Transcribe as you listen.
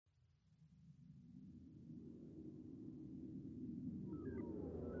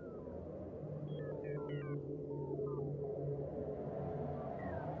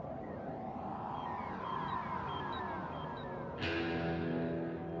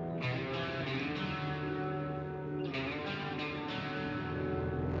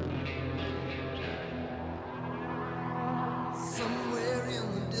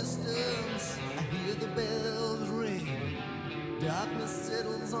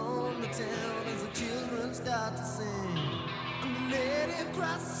about to sing. And the lady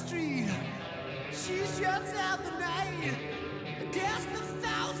across the street, she shuts out the night. I guess the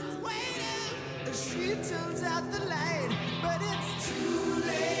thousands waiting as she turns out the light. But it's too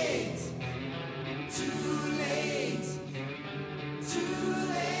late, too late, too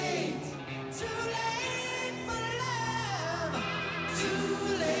late, too late for love. Too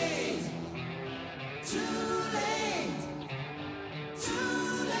late, too late,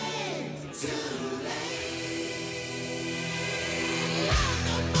 too late, too late. All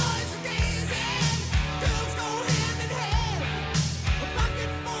the boys are gazing, girls go hand in hand. A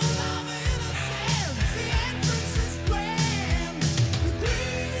bucket full of innocence, the entrance is grand. The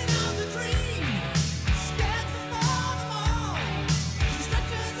green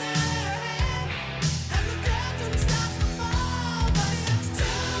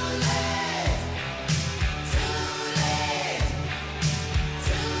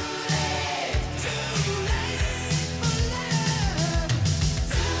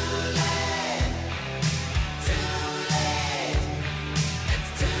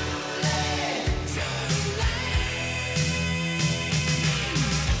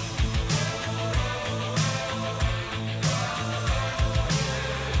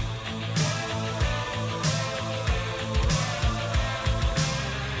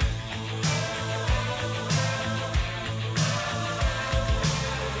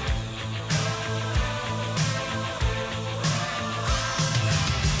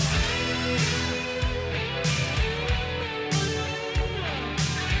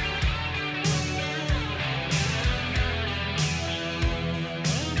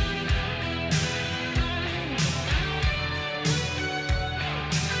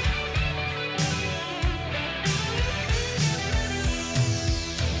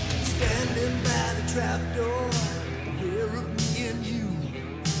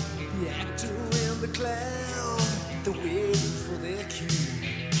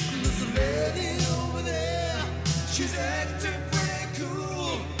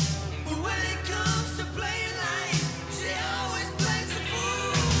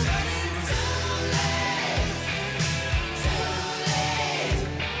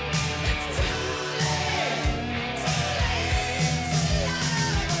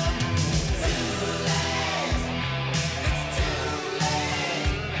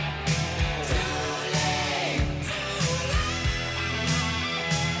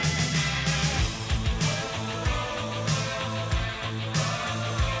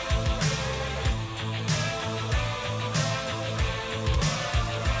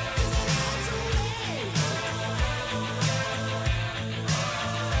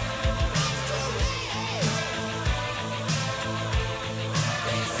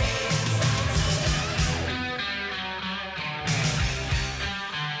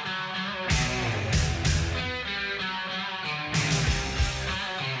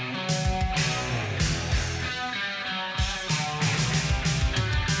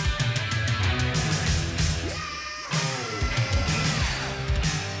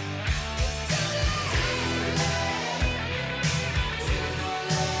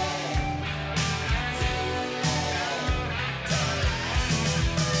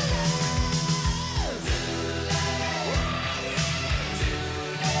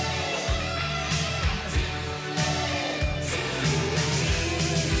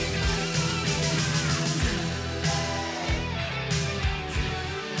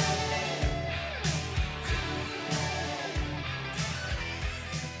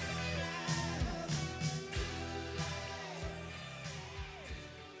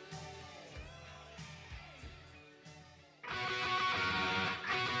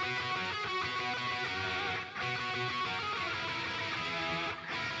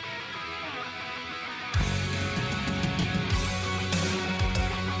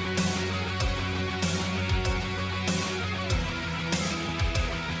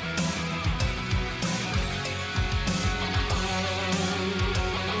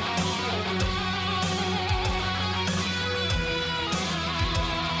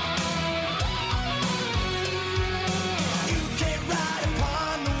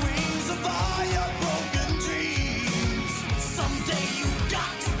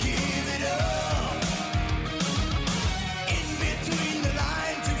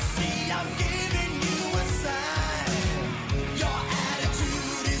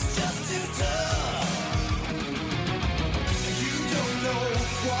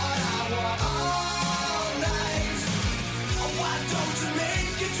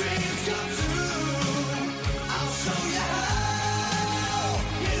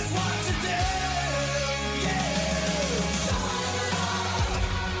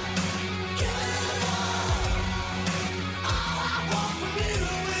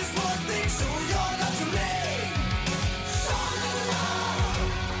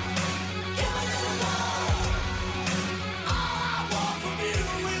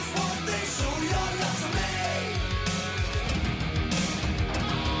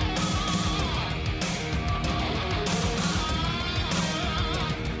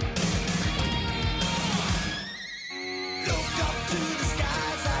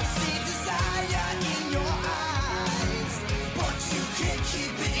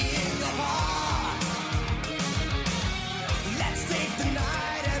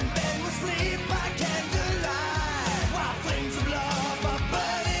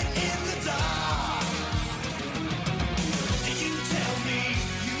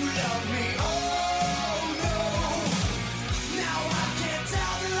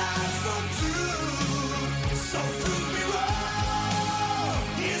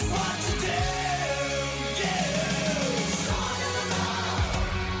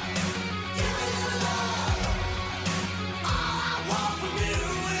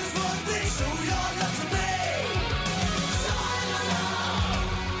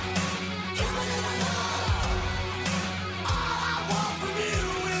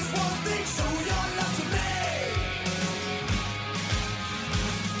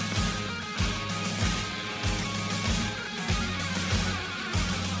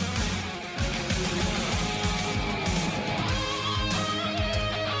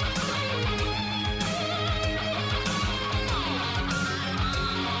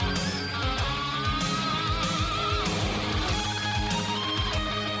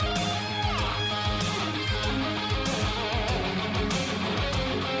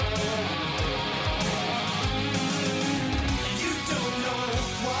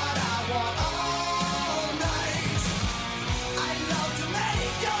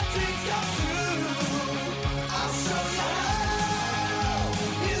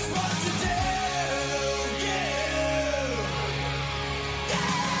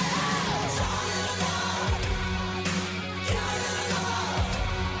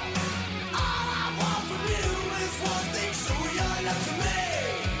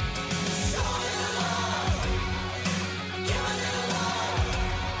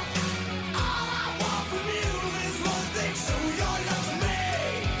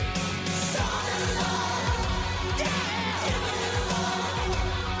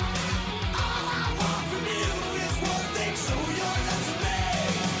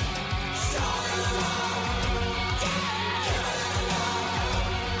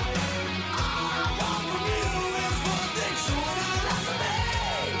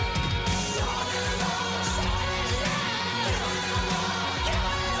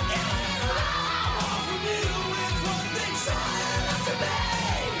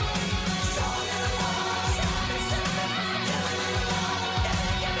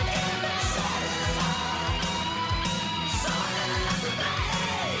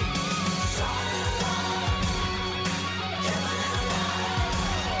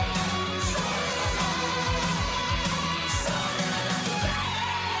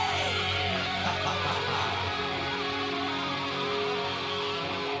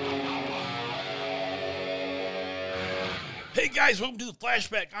Guys, welcome to the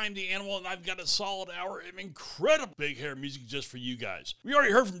Flashback. I'm the Animal, and I've got a solid hour of incredible big hair music just for you guys. We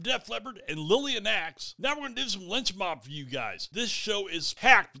already heard from Def Leppard and Lillian Axe. Now we're going to do some Lynch Mob for you guys. This show is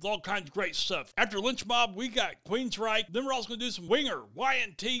packed with all kinds of great stuff. After Lynch Mob, we got Queensryche. Then we're also going to do some Winger,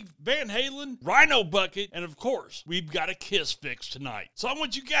 Y&T, Van Halen, Rhino Bucket, and of course, we've got a Kiss fix tonight. So I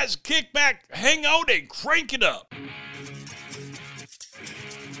want you guys to kick back, hang out, and crank it up.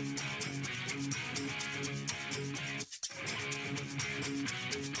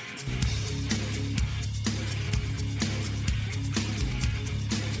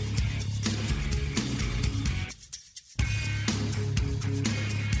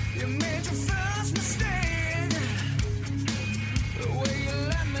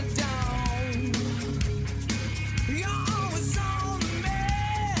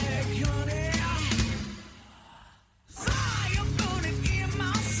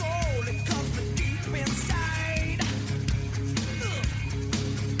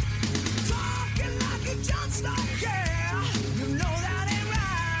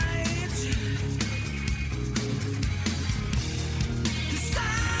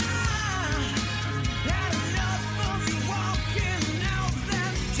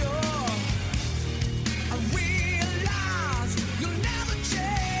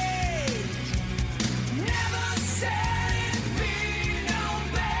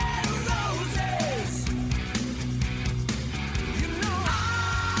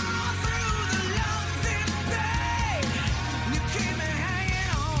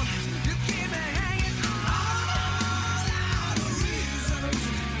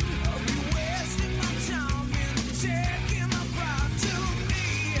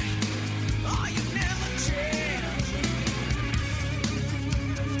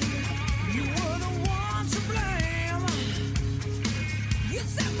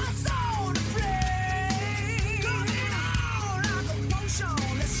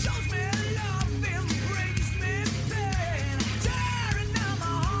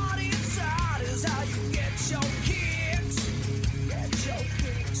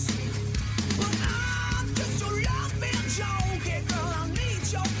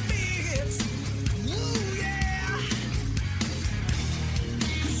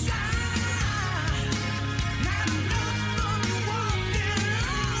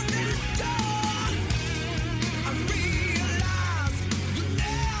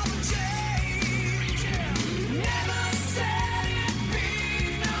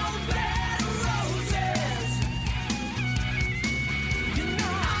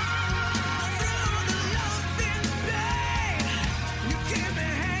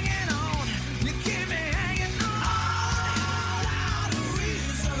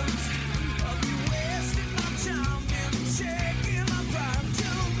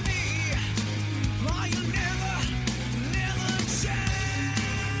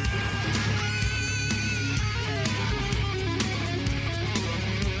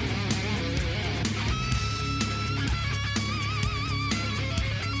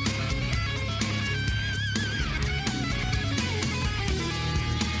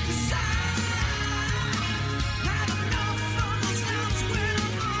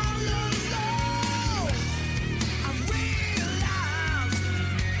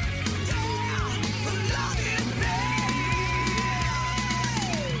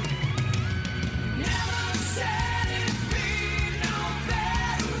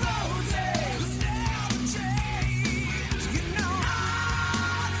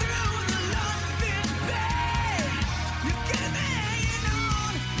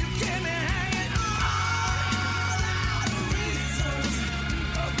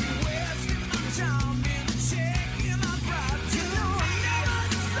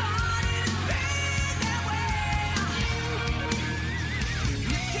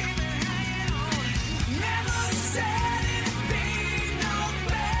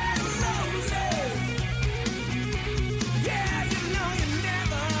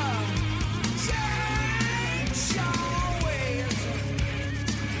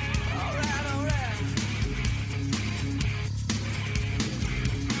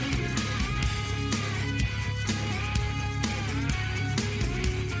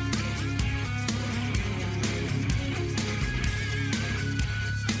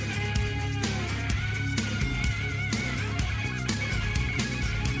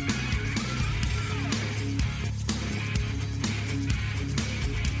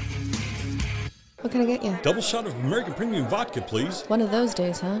 What can I get you? Double shot of American Premium Vodka, please. One of those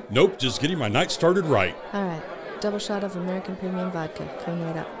days, huh? Nope, just getting my night started right. All right. Double shot of American Premium Vodka. Coming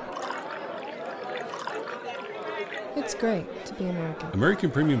right up. It's great to be American. American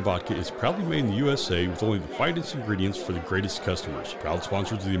Premium Vodka is proudly made in the USA with only the finest ingredients for the greatest customers. Proud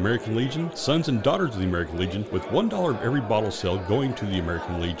sponsors of the American Legion, sons and daughters of the American Legion, with $1 of every bottle sale going to the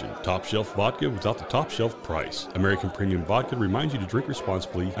American Legion. Top shelf vodka without the top shelf price. American Premium Vodka reminds you to drink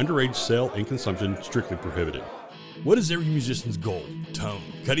responsibly. Underage sale and consumption strictly prohibited. What is every musician's goal? Tone.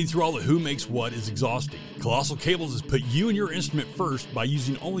 Cutting through all the who makes what is exhausting. Colossal Cables has put you and your instrument first by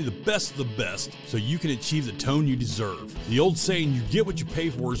using only the best of the best so you can achieve the tone you deserve. The old saying, you get what you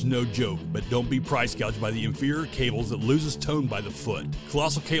pay for, is no joke, but don't be price gouged by the inferior cables that loses tone by the foot.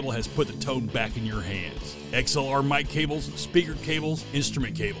 Colossal Cable has put the tone back in your hands. XLR mic cables, speaker cables,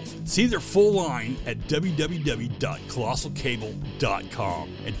 instrument cables. See their full line at www.colossalcable.com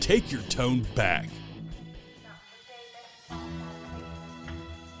and take your tone back.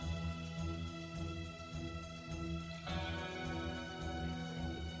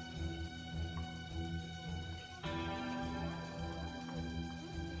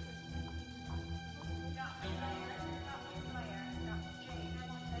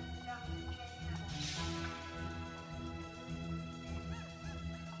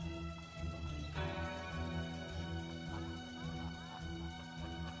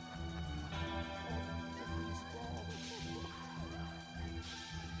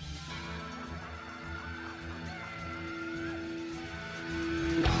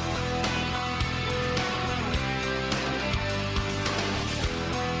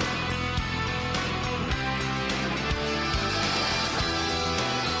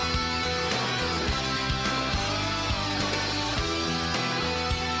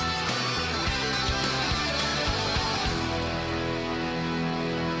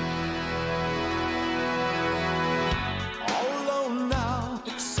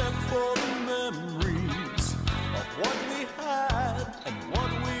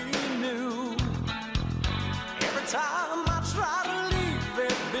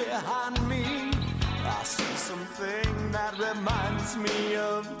 Reminds me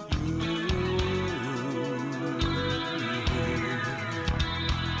of you.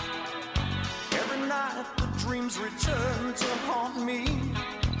 Every night the dreams return to haunt me.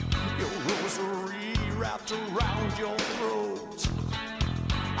 Your rosary wrapped around your throat.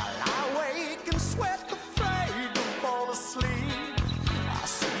 I lie awake and sweat, afraid to fall asleep. I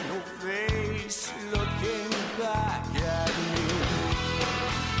see your face looking back at me.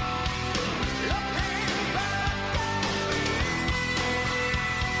 Looking back at me.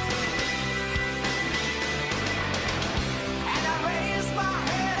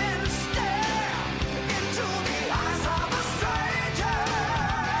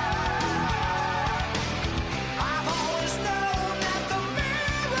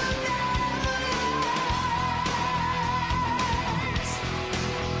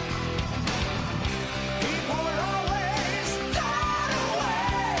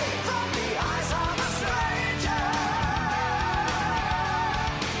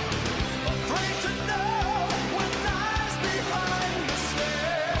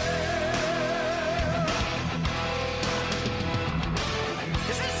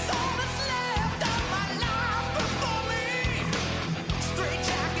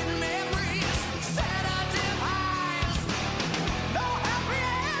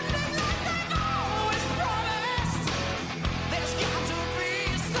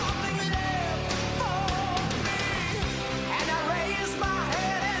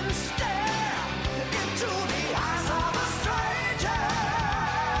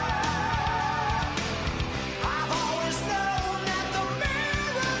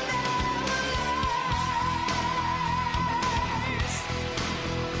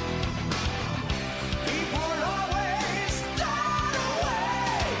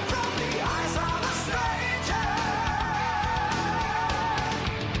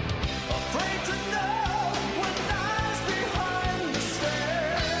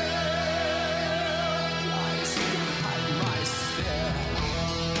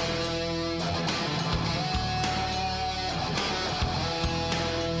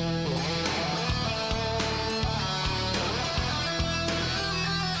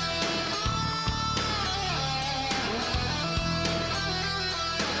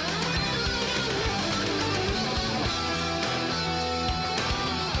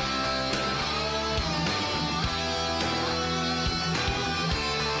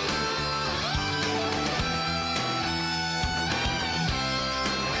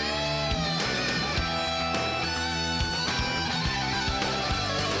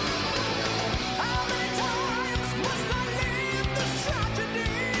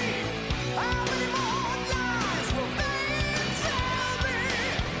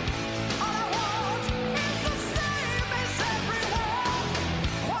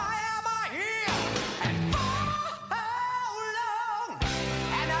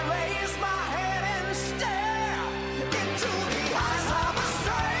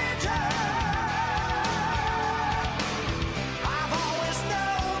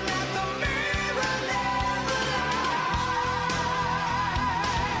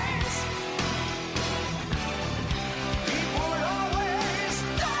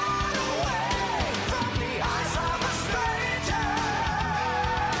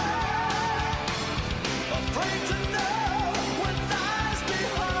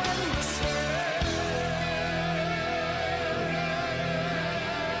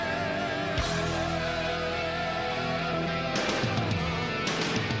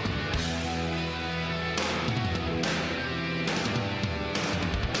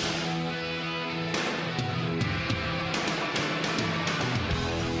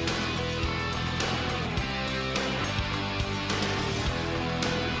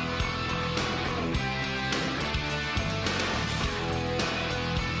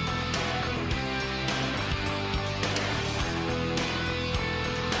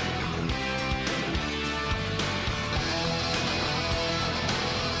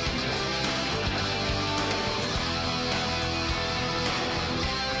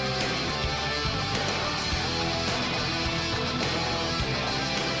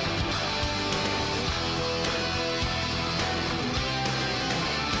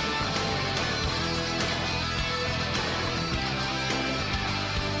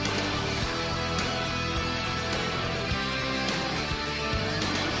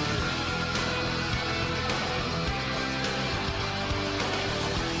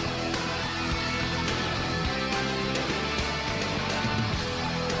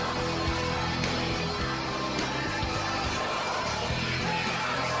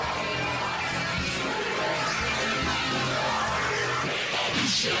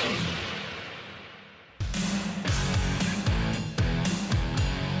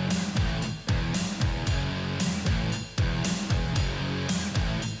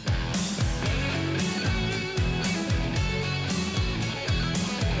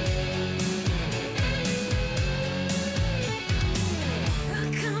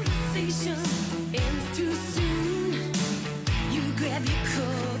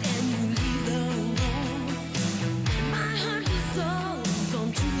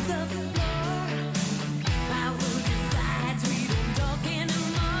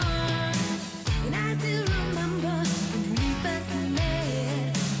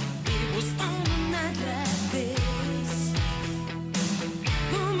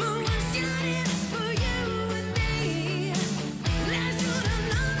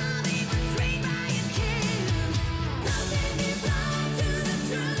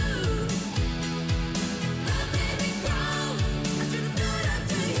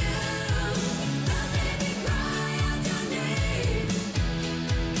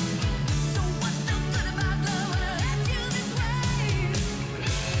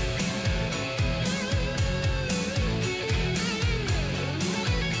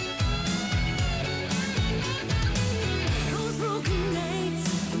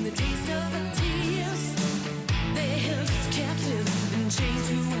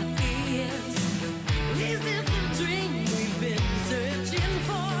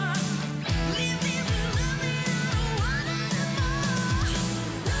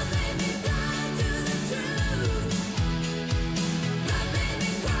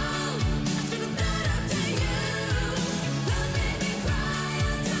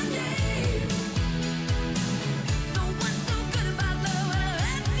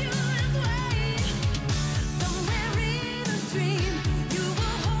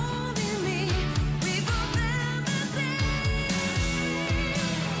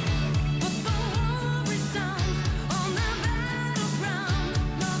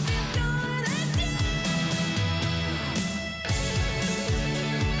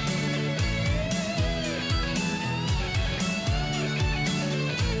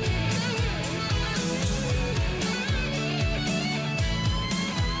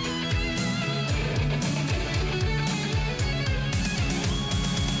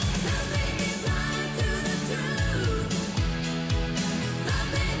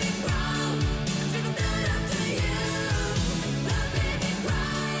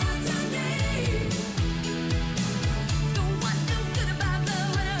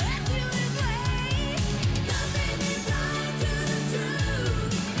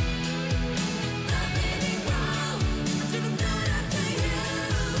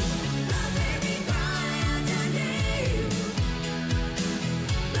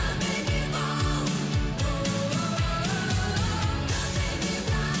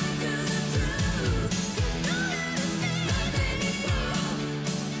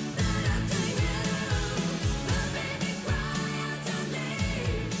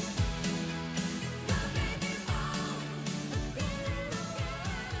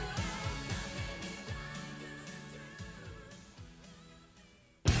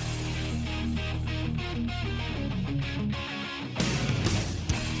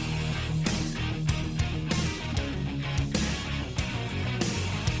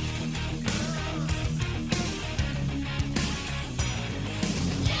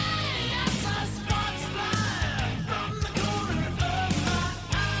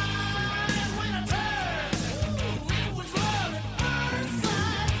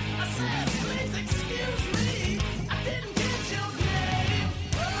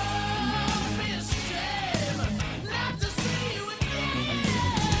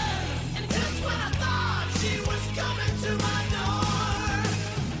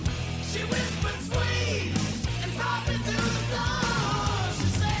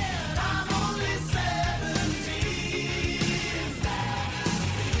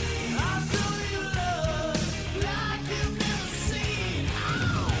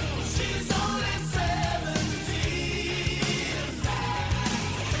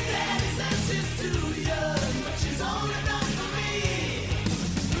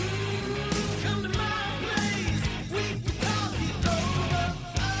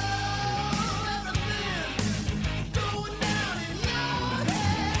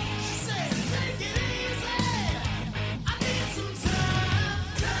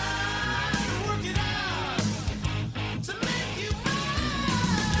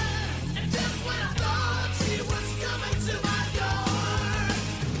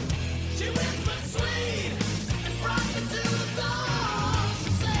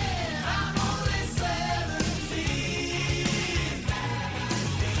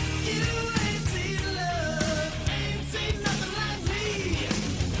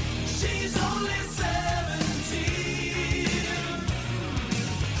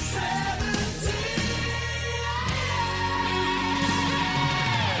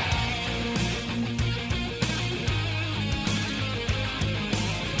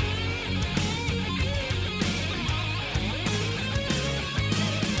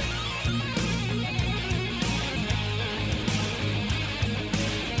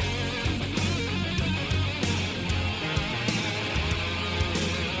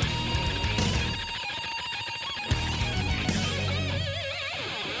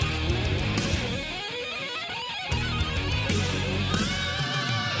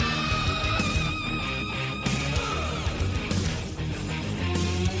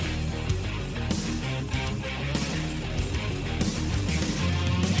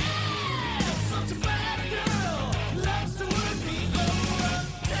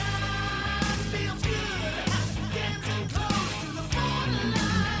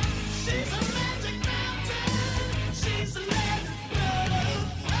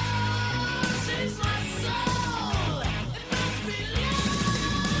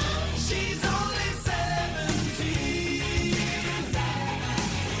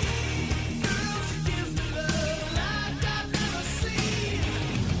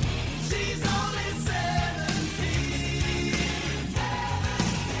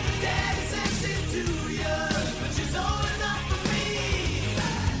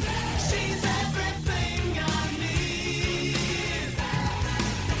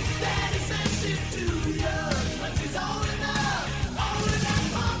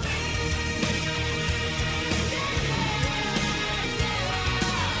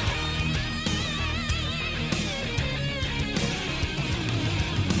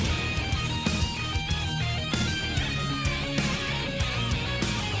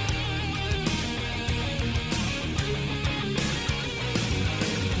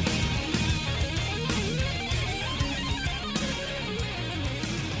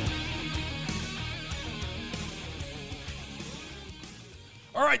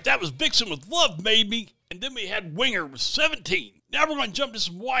 right, that was Vixen with Love Made Me, and then we had Winger with 17. Now we're going to jump to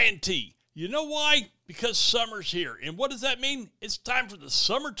some Y&T. You know why? Because summer's here. And what does that mean? It's time for the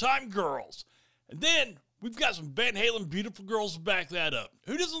Summertime Girls. And then we've got some Van Halen beautiful girls to back that up.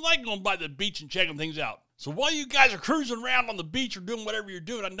 Who doesn't like going by the beach and checking things out? So while you guys are cruising around on the beach or doing whatever you're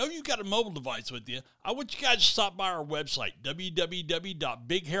doing, I know you got a mobile device with you. I want you guys to stop by our website,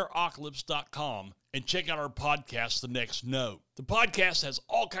 www.bighairocalypse.com, and check out our podcast, The Next Note. The podcast has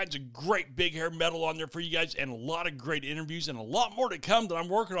all kinds of great big hair metal on there for you guys and a lot of great interviews and a lot more to come that I'm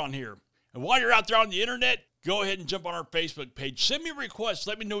working on here. And while you're out there on the internet, go ahead and jump on our Facebook page. Send me a request.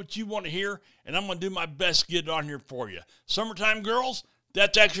 Let me know what you want to hear, and I'm going to do my best to get it on here for you. Summertime Girls,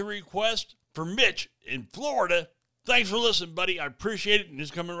 that's actually a request for Mitch in Florida. Thanks for listening, buddy. I appreciate it, and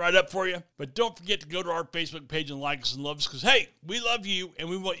it's coming right up for you. But don't forget to go to our Facebook page and like us and love us, because, hey, we love you, and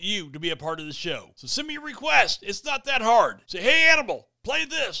we want you to be a part of the show. So send me a request. It's not that hard. Say, hey, Animal, play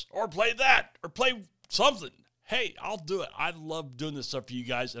this, or play that, or play something. Hey, I'll do it. I love doing this stuff for you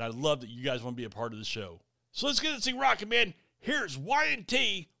guys, and I love that you guys want to be a part of the show. So let's get this thing rocking, man. Here's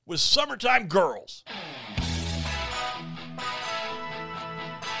Y&T with Summertime Girls. I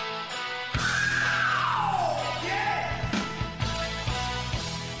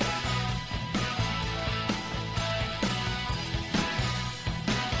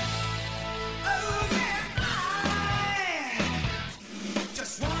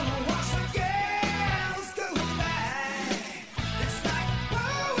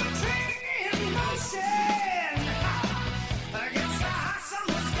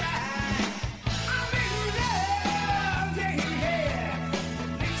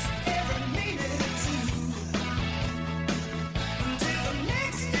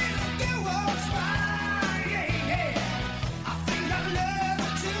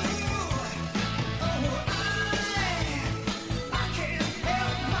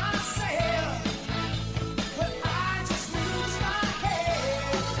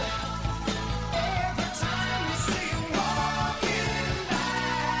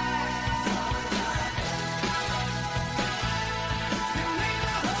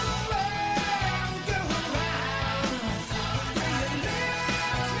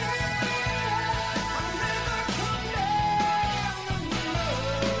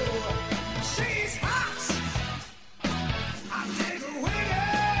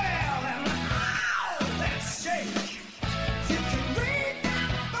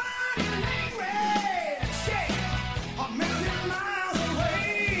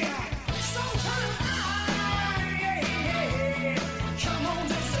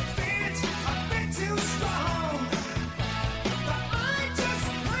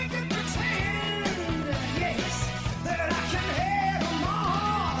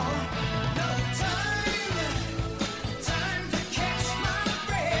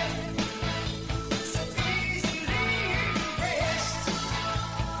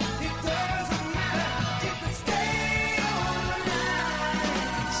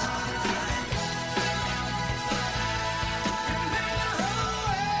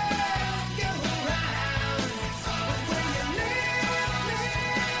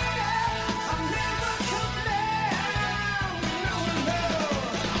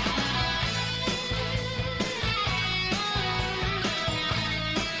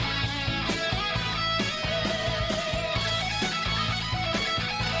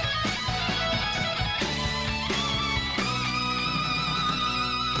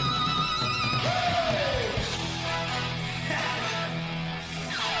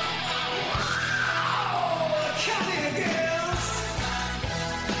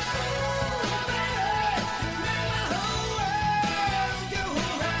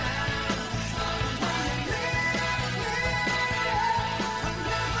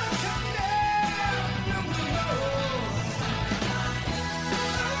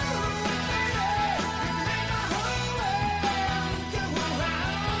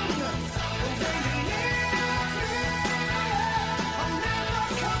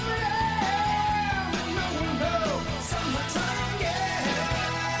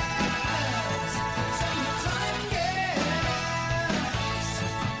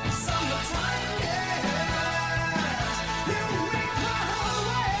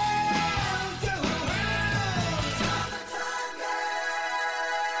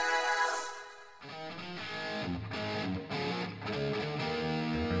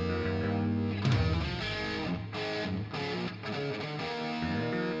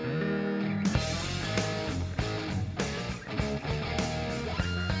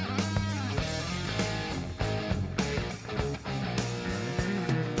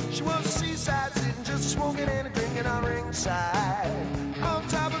mountainside, on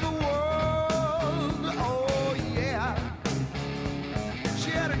top of the world. Oh yeah.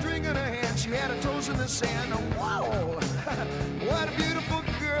 She had a drink in her hand, she had her toes in the sand. Whoa, what a beautiful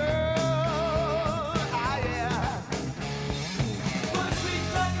girl. Ah yeah. What a sweet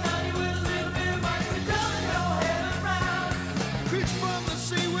talking honey with a little bit of money, telling your head around. Creature from the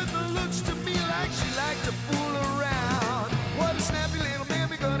sea with the looks to me like she liked to fool around. What a snappy little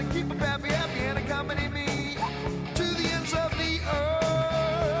mammy, gonna keep her pappy happy and accompany me to the ends of the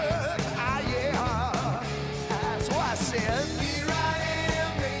earth. Ah yeah. So I said, here I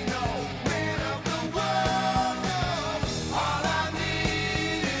am, ain't no man of the world, no. All I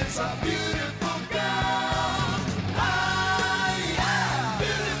need is a beautiful girl. Ah yeah,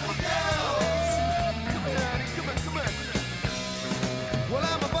 beautiful girls. Come here, honey, come on. Well,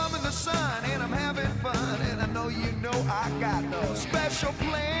 I'm a bum in the sun and I'm having fun, and I know you know I got no special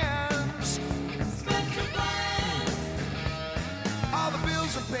plans. Special plans. All the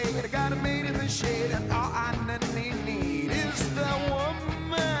bills are paid, I got a maid in the shade, and all I need is the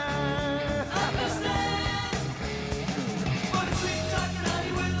woman. Understand? What a sweet talking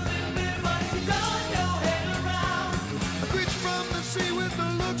honey with a little bit of money, she throwing your head around. A creature from the sea with the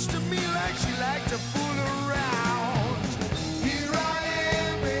looks to me like she liked to fool around. Here I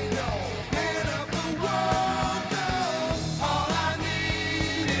am, ain't no man of the world, no. All I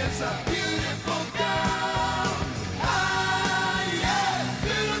need is a beautiful girl. Ah, yeah,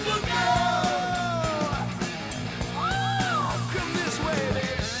 beautiful girl. Oh, come this way, baby.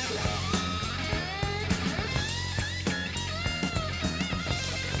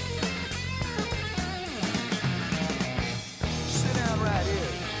 Sit down right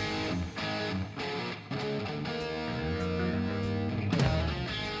here.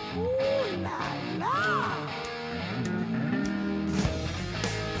 Ooh la la.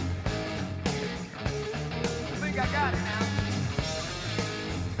 I think I got it now.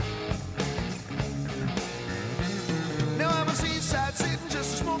 Now I'm a seaside sitting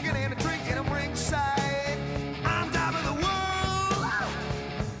just a smoking and a drinking. I'm ringside. I'm top of the world.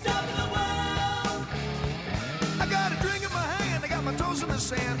 Top of the world. I got a drink in my hand. I got my toes in the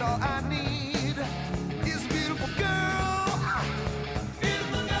sand. All I need is a beautiful girl.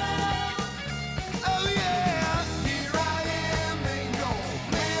 Beautiful girl. Oh yeah. Here I am, ain't no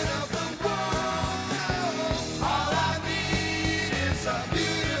man of the world, no. All I need is a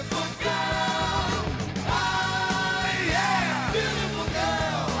beautiful girl. Ah yeah, beautiful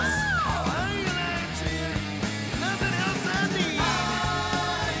girl. Oh, I ain't lying to you. Nothing else I need. Ah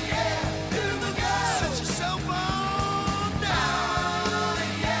yeah, beautiful girl. Set yourself on down. Ah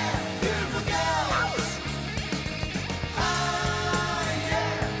yeah, beautiful girl.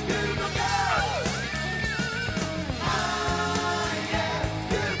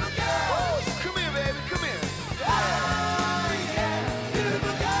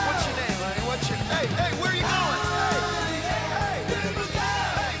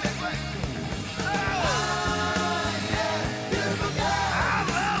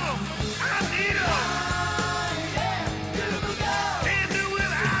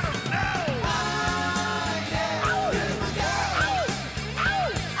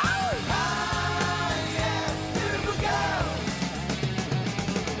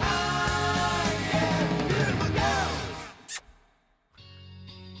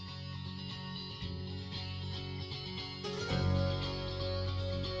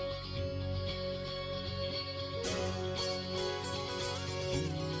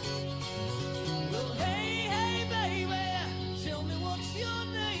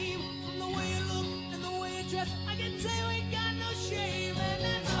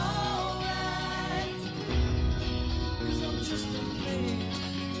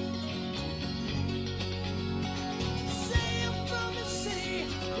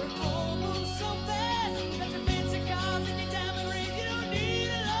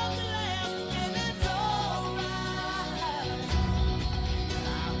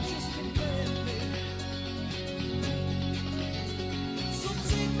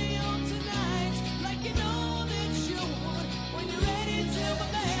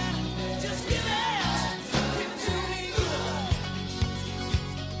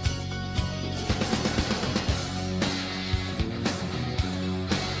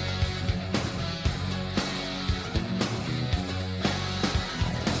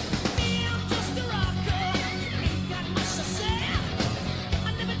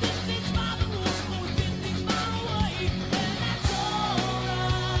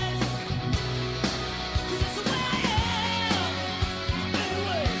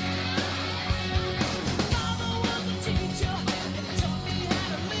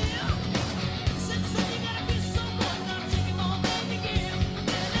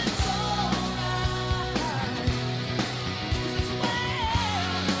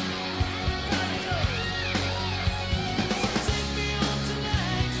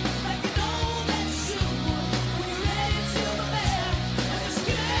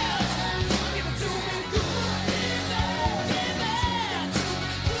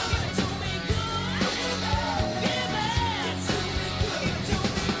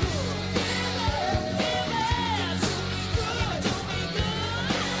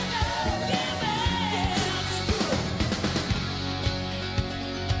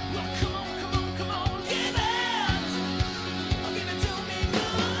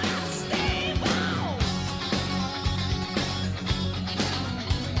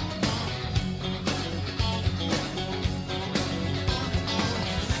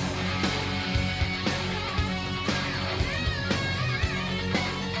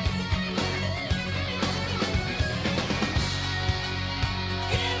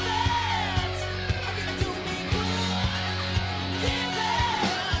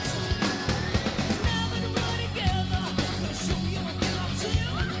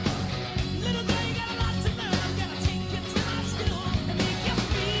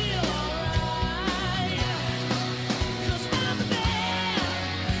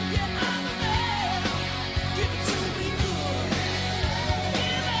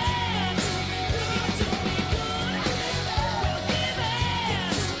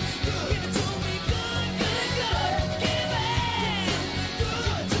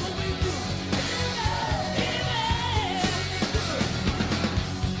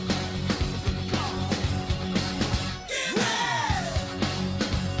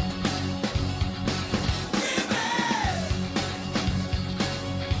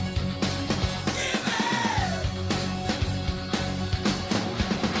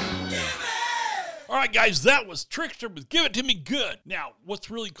 right, guys, that was Trickster with Give It To Me Good. Now,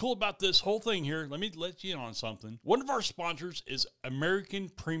 what's really cool about this whole thing here, let me let you in on something. One of our sponsors is American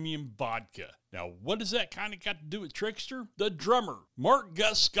Premium Vodka. Now, what does that kind of got to do with Trickster? The drummer, Mark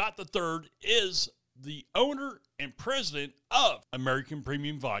Gus Scott III, is the owner and president of American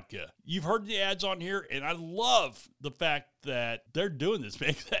Premium Vodka. You've heard the ads on here, and I love the fact that they're doing this,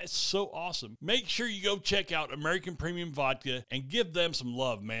 man. That's so awesome. Make sure you go check out American Premium Vodka and give them some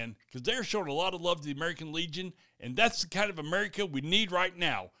love, man, because they're showing a lot of love to the American Legion, and that's the kind of America we need right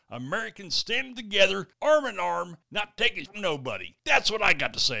now. Americans standing together, arm in arm, not taking from nobody. That's what I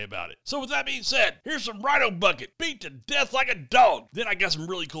got to say about it. So with that being said, here's some Rhino Bucket, beat to death like a dog. Then I got some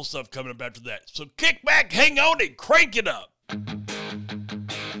really cool stuff coming up after that. So kick back, hang on, and crank it up.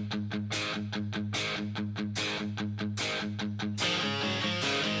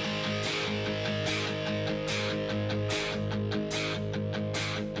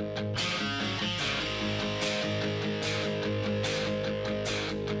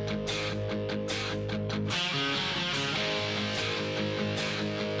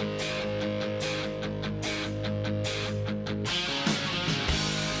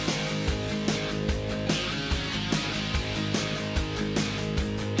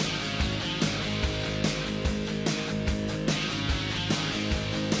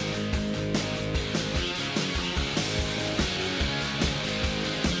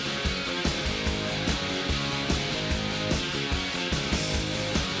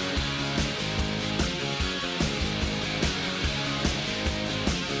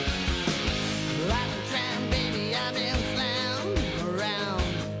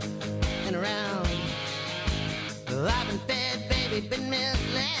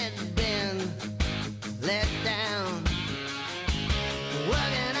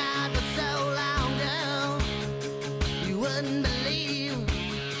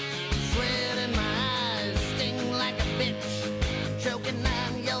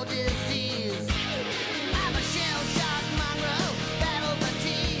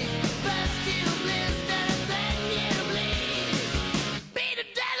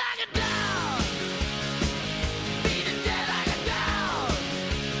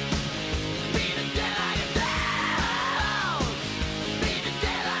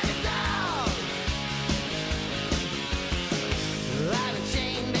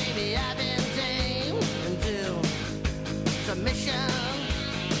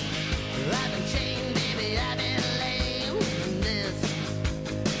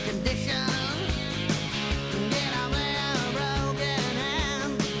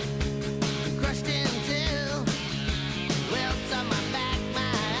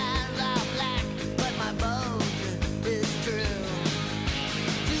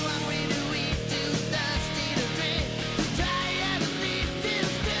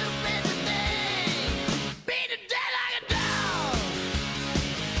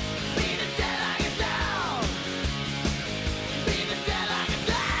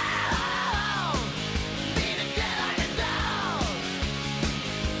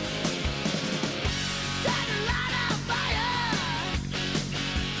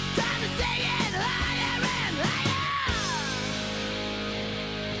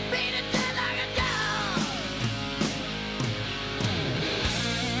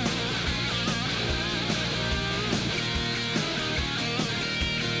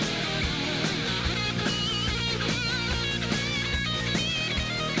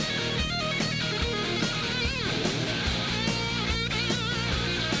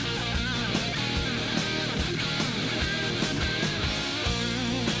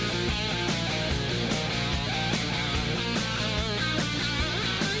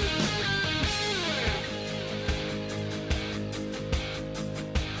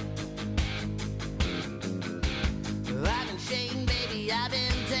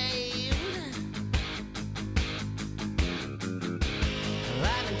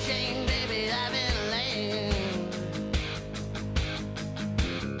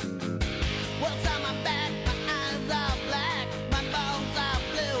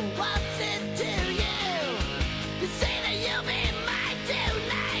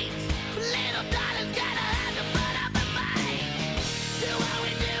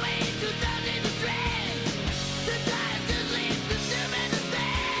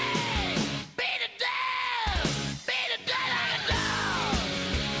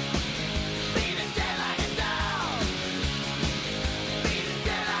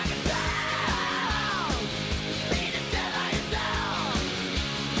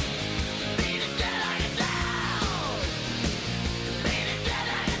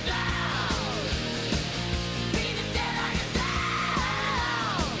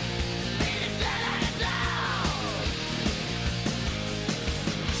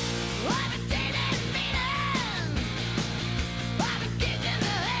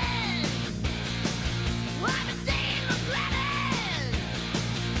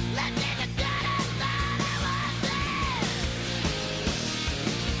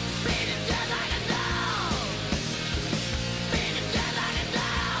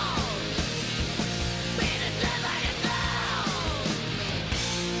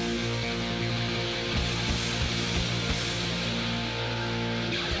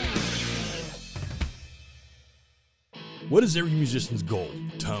 What is every musician's goal?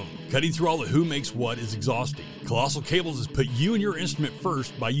 Tone. Cutting through all the who makes what is exhausting. Colossal Cables has put you and your instrument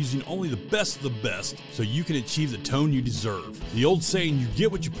first by using only the best of the best so you can achieve the tone you deserve. The old saying, you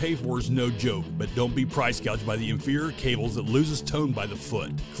get what you pay for, is no joke, but don't be price gouged by the inferior cables that loses tone by the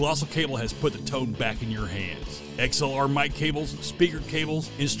foot. Colossal Cable has put the tone back in your hands. XLR mic cables, speaker cables,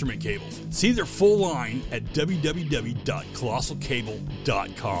 instrument cables. See their full line at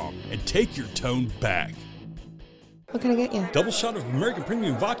www.colossalcable.com and take your tone back. What can I get you? Double shot of American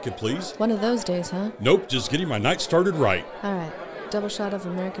Premium Vodka, please. One of those days, huh? Nope, just getting my night started right. All right. Double shot of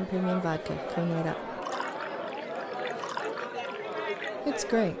American Premium Vodka. Coming right up. It's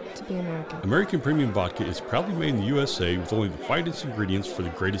great to be American. American Premium Vodka is proudly made in the USA with only the finest ingredients for the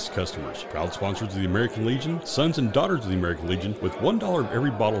greatest customers. Proud sponsors of the American Legion, sons and daughters of the American Legion, with $1 of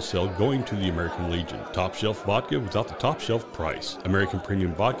every bottle sale going to the American Legion. Top shelf vodka without the top shelf price. American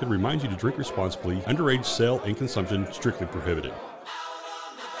Premium Vodka reminds you to drink responsibly. Underage sale and consumption strictly prohibited.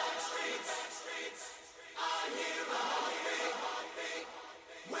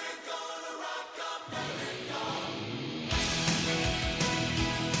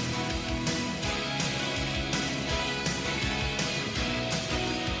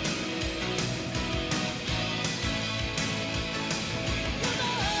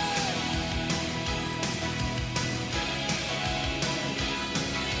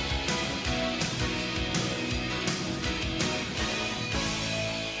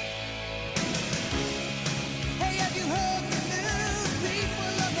 Hey, have you heard the news?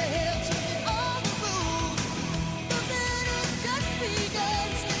 People of the hill changing all the rules. The battle's just begun.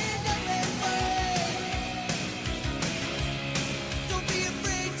 Stand up and fight. Don't be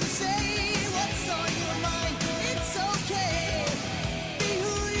afraid to say what's on your mind. It's okay. Be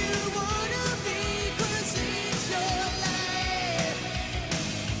who you wanna be, 'cause it's your life.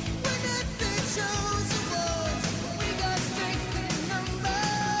 When nothing shows the words, we got strength in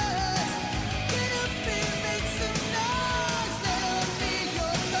numbers. Get up and make some noise, let 'em be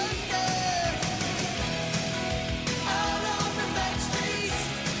your thunder. Out on the back streets,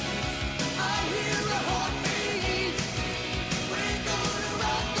 I hear a heartbeat. We're gonna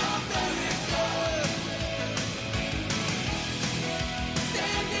rock America.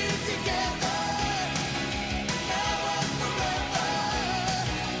 Standing together, now and forever.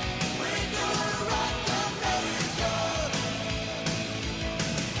 We're gonna rock America.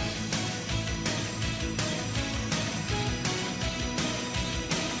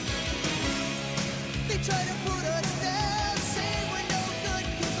 They try to put us down, saying we're no good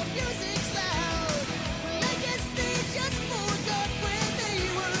 'cause our music's loud. Well, I guess they just forgot when they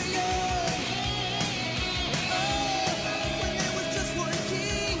were young. Oh, when there was just one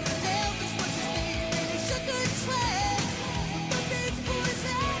king, Elvis was his name, and he shook a swag. The big boys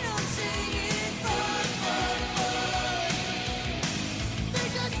had 'em singing fun, fun, fun. They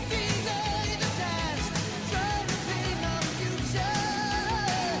just deny the past, try to paint our future.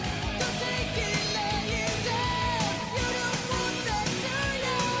 Don't take it lying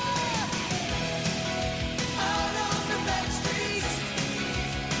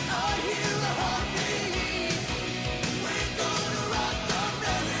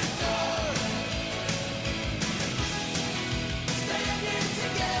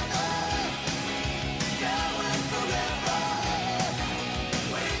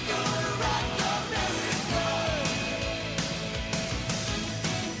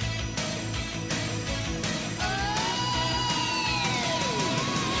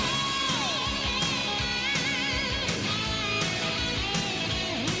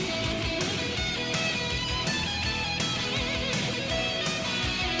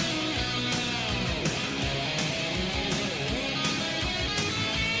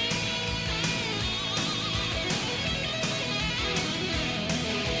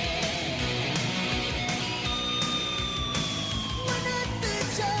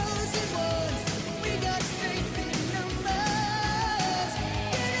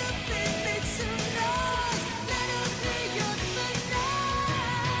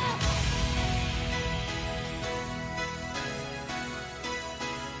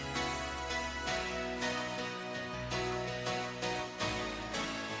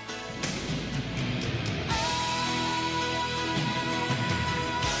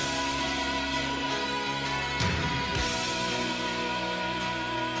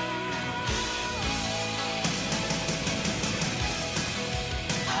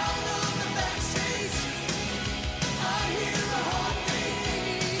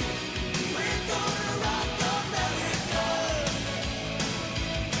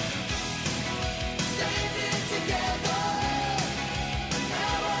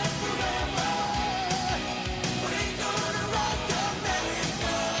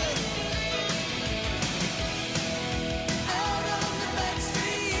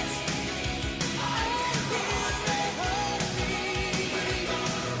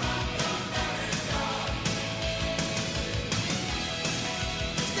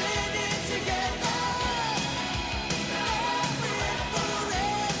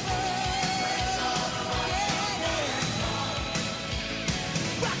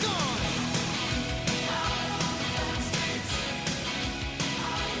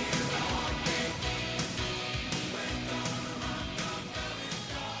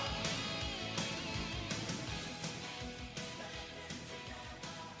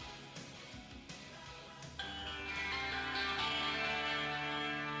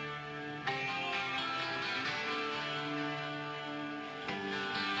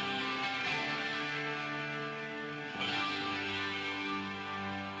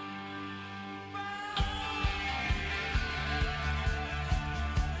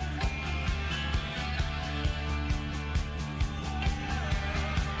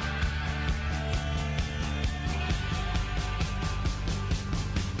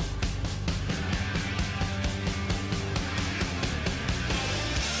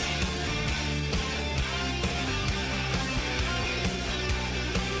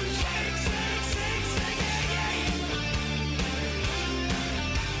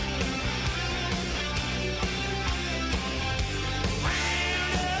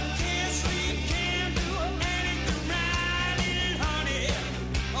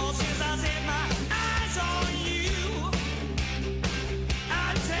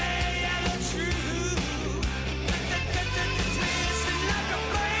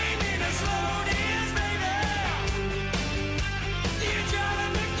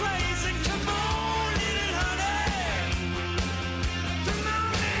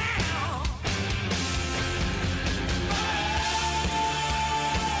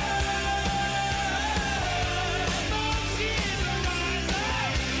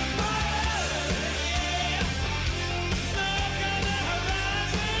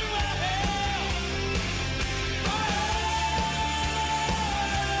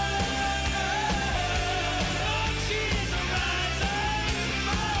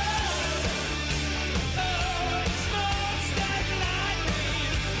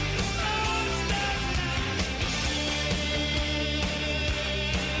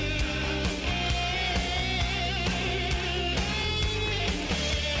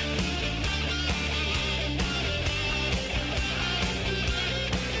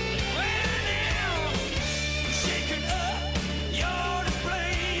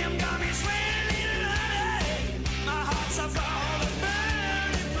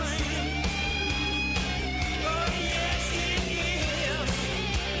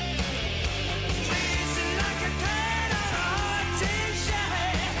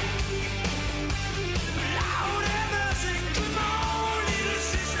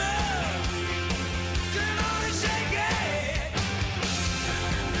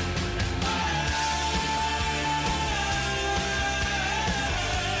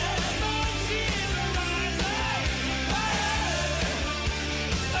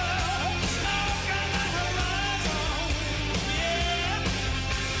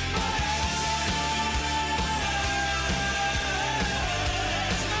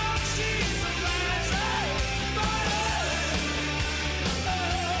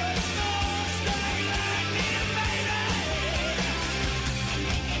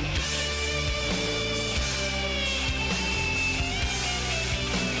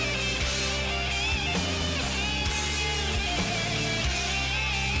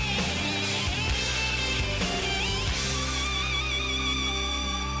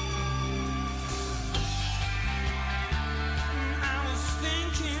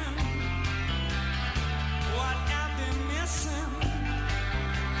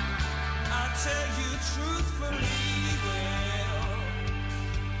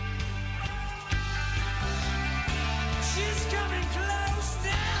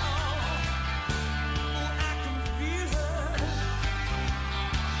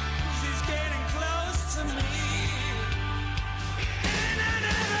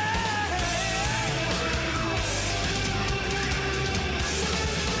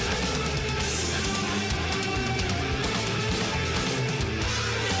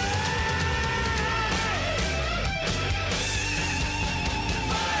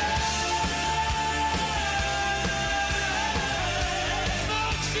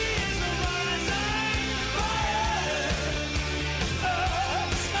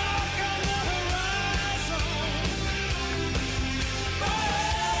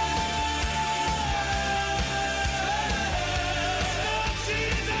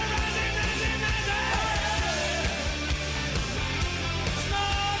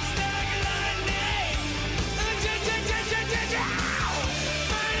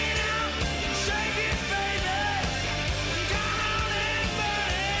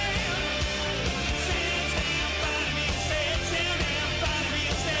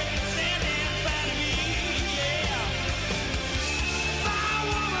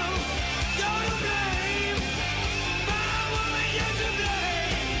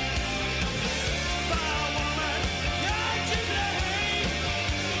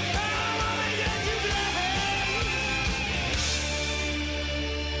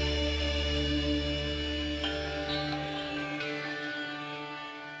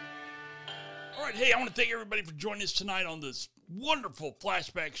All right, hey, I want to thank everybody for joining us tonight on this wonderful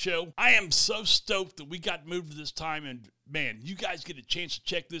flashback show. I am so stoked that we got moved to this time, and man, you guys get a chance to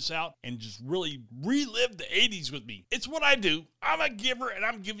check this out and just really relive the 80s with me. It's what I do. I'm a giver, and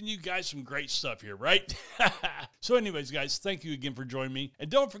I'm giving you guys some great stuff here, right? So anyways, guys, thank you again for joining me. And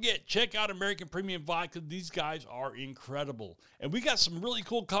don't forget, check out American Premium Vodka. These guys are incredible. And we got some really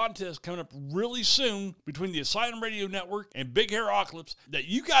cool contests coming up really soon between the Asylum Radio Network and Big Hair Ocalypse that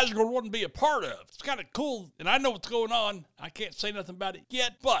you guys are going to want to be a part of. It's kind of cool, and I know what's going on. I can't say nothing about it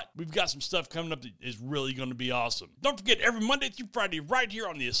yet, but we've got some stuff coming up that is really going to be awesome. Don't forget, every Monday through Friday, right here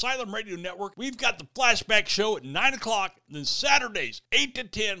on the Asylum Radio Network, we've got the Flashback Show at 9 o'clock, and then Saturdays, 8 to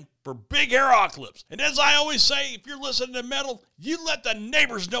 10, for Big Hair Ocalypse. And as I always say, if you're listening to metal, you let the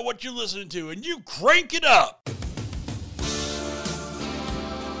neighbors know what you're listening to, and you crank it up.